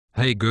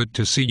Hey, good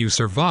to see you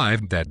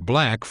survived that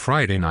Black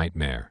Friday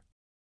nightmare.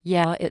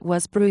 Yeah, it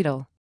was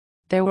brutal.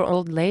 There were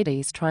old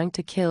ladies trying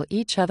to kill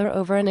each other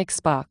over an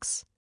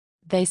Xbox.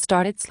 They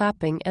started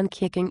slapping and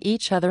kicking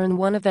each other, and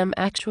one of them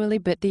actually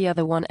bit the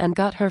other one and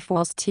got her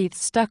false teeth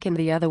stuck in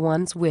the other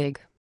one's wig.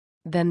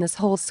 Then this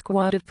whole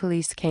squad of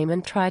police came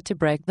and tried to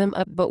break them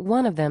up, but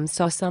one of them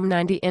saw some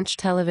 90-inch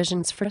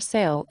televisions for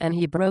sale and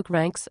he broke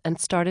ranks and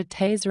started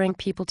tasering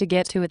people to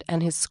get to it,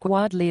 and his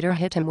squad leader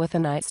hit him with a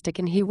nightstick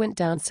and he went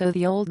down, so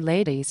the old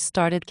ladies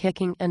started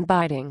kicking and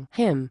biting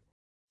him.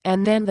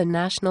 And then the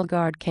National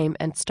Guard came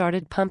and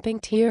started pumping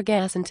tear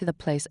gas into the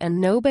place,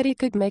 and nobody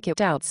could make it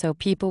out, so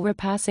people were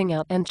passing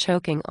out and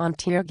choking on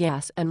tear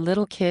gas, and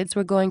little kids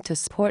were going to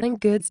sporting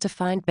goods to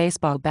find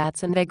baseball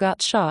bats and they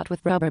got shot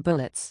with rubber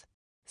bullets.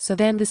 So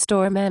then the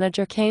store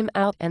manager came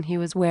out and he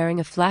was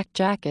wearing a flak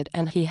jacket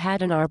and he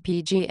had an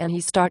RPG and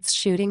he starts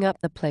shooting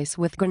up the place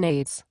with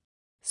grenades.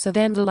 So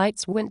then the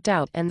lights went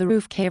out and the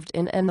roof caved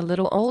in and the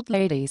little old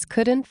ladies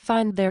couldn't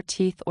find their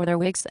teeth or their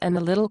wigs, and the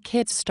little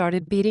kids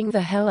started beating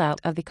the hell out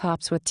of the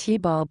cops with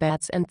t-ball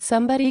bats, and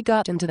somebody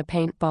got into the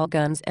paintball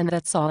guns, and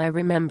that's all I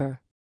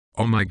remember.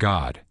 Oh my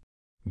God.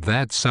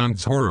 That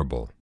sounds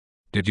horrible.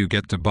 Did you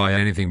get to buy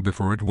anything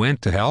before it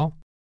went to hell?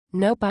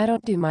 Nope, I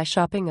don't do my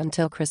shopping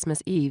until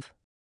Christmas Eve.